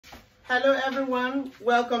Hello everyone,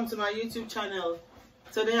 welcome to my YouTube channel.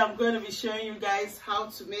 Today I'm going to be showing you guys how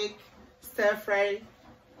to make stir-fry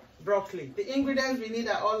broccoli. The ingredients we need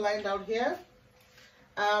are all lined out here.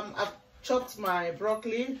 I've chopped my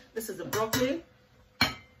broccoli. This is the broccoli.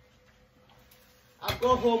 I've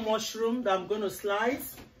got whole mushroom that I'm going to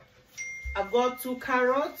slice. I've got 2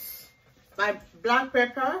 carrots, my black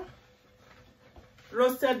pepper,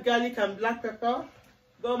 roasted garlic and black pepper,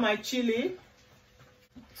 got my chili,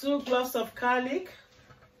 2 cloves of garlic,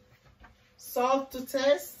 salt to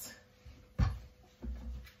taste,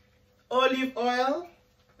 olive oil,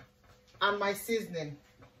 and my seasoning.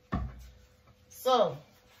 So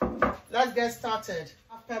let's get started.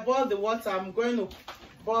 After I boil the water, I'm going to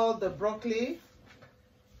boil the broccoli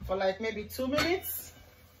for like maybe 2 minutes.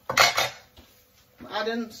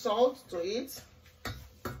 Adding salt to it.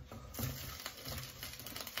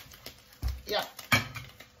 Yeah.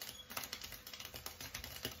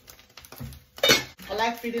 I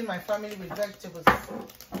like feeding my family with vegetables.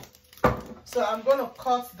 So I'm going to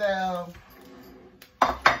cut the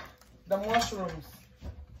mushrooms.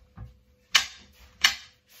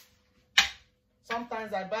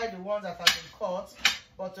 Sometimes I buy the ones that have been cut,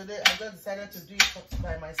 but today I just decided to do it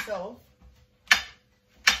by myself.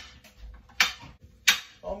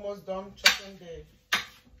 Almost done chopping the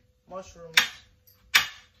mushrooms.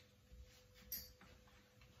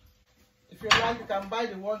 If you like, you can buy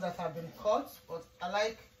the ones that have been cut, but I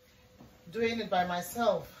like doing it by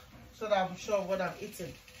myself so that I'm sure of what I'm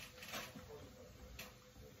eating.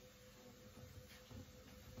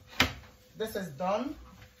 This is done.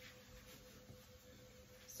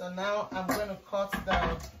 So now I'm going to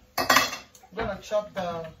chop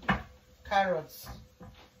the carrots.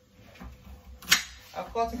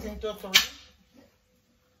 I've cut it into 3.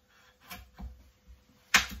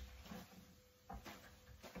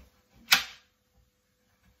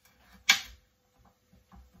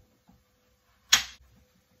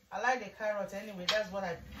 I like the carrots anyway, that's what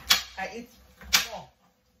I eat more.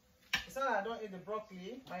 It's not that I don't eat the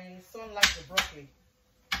broccoli, my son likes the broccoli.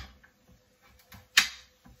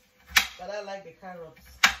 But I like the carrots.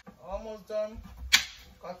 Almost done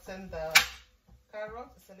cutting the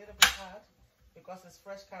carrots. It's a little bit hard because it's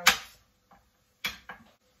fresh carrots.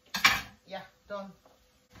 Yeah, done.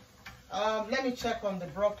 Let me check on the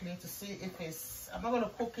broccoli to see if it's... I'm not going to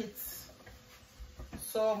cook it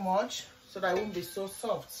so much so that it won't be so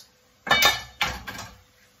soft.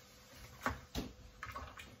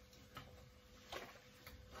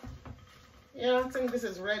 Yeah, I think this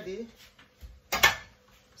is ready.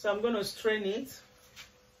 So I'm going to strain it.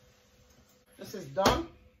 This is done. I'm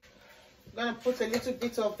going to put a little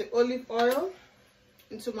bit of the olive oil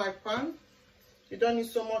into my pan. You don't need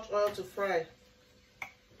so much oil to fry.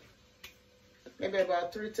 Maybe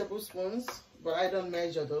about 3 tablespoons, but I don't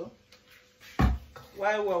measure though.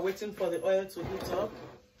 While we're waiting for the oil to heat up,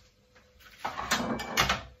 I'm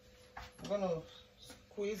going to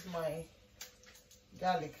squeeze my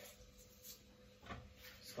garlic.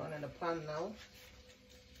 It's going in the pan now.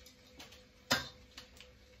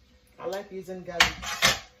 I like using garlic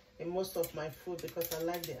in most of my food because I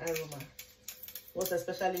like the aroma, most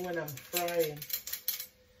especially when I'm frying.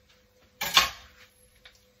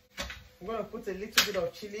 I'm going to put a little bit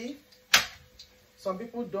of chili. Some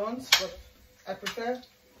people don't, but I prefer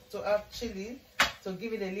to have chili to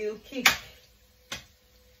give it a little kick.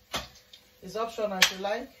 It's optional if you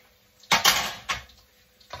like.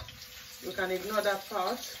 You can ignore that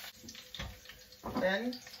part.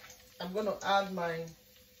 Then I'm going to add my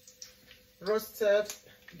roasted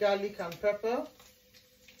garlic and pepper.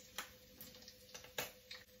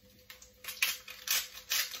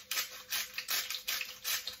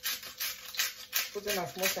 Put in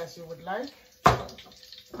as much as you would like.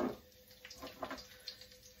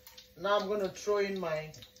 Now I'm going to throw in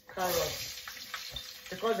my carrot.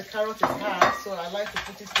 Because the carrot is hard, so I like to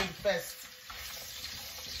put it in first.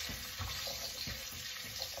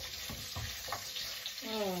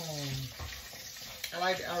 I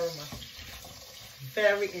like the aroma.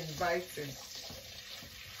 Very inviting.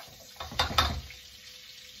 I'm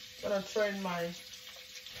going to throw in my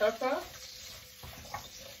pepper.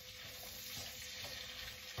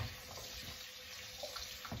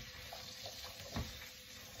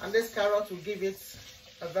 And this carrot will give it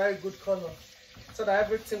a very good color so that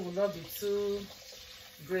everything will not be too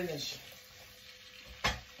greenish.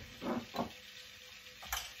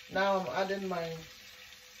 Now I'm adding my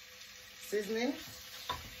seasoning.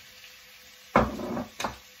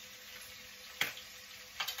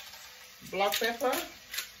 Black pepper,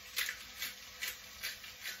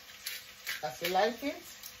 as you like it.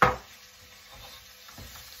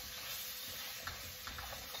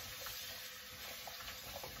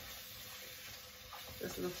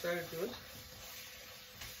 This looks very good.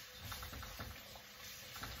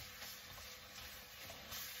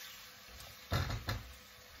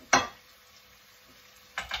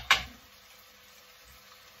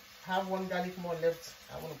 I have one garlic more left.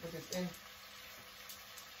 I want to put it in.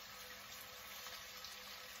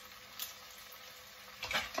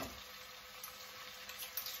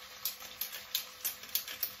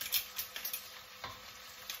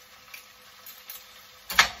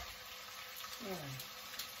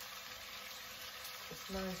 It's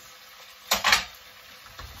nice.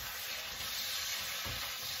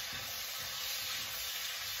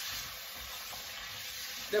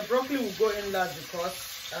 The broccoli will go in last because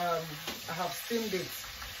I have steamed it,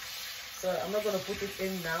 so I'm not going to put it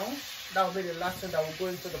in now. That will be the last thing that will go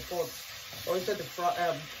into the pot or into the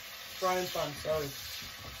frying pan. Sorry.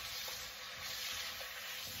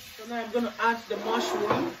 So now I'm going to add the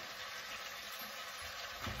mushroom.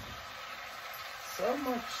 So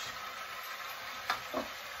much.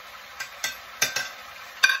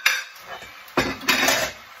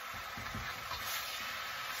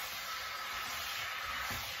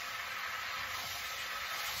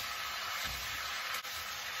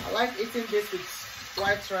 I like eating this with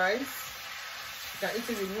white rice. You can eat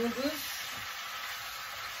it with noodles.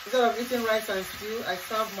 Instead of eating rice and stew, I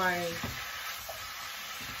serve my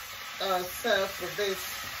self with this.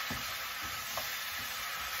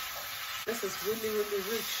 This is really, really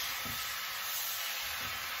rich.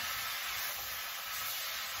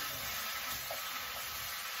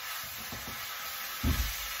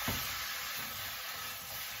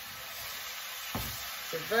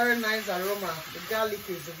 It's a very nice aroma. The garlic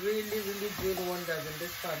is really, really doing wonders in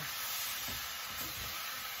this pan.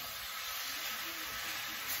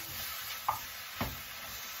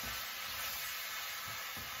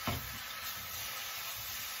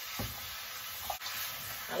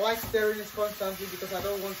 I like stirring it constantly because I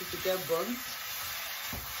don't want it to get burnt.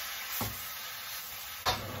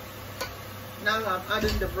 Now I'm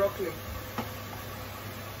adding the broccoli.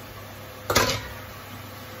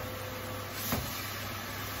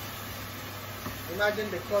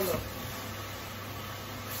 Imagine the color.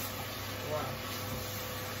 Wow.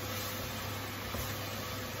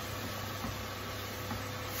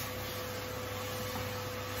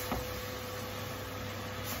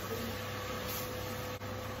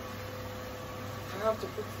 I have to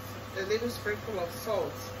put a little sprinkle of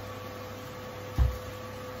salt.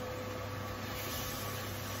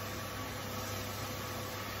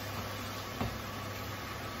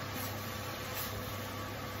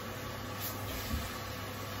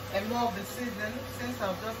 And more of the seasoning, since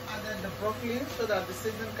I've just added the broccoli, so that the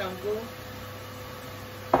seasoning can go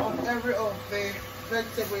on every of the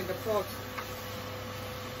vegetable in the pot.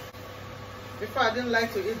 Before, I didn't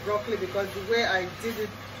like to eat broccoli because the way I did it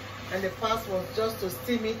in the past was just to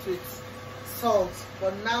steam it with salt.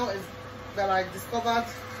 But now is that I discovered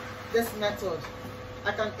this method,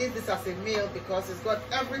 I can eat this as a meal because it's got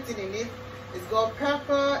everything in it. It's got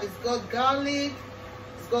pepper, it's got garlic,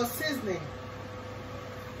 it's got seasoning.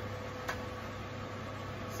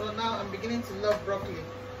 So now I'm beginning to love broccoli. You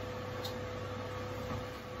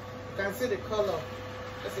can see the color.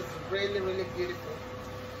 This is really, really beautiful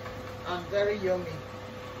and very yummy.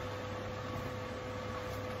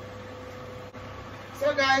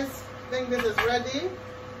 So guys, I think this is ready.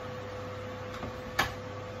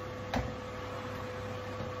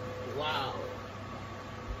 Wow.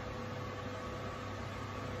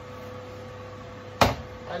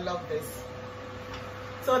 I love this.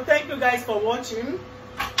 So thank you guys for watching.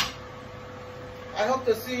 I hope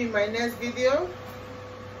to see you in my next video.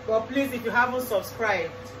 But please, if you haven't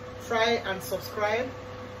subscribed, try and subscribe.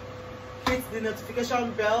 Hit the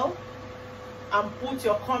notification bell and put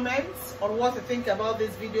your comments on what you think about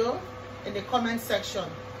this video in the comment section.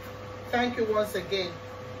 Thank you once again.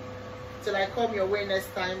 Till I come your way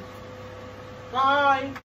next time. Bye.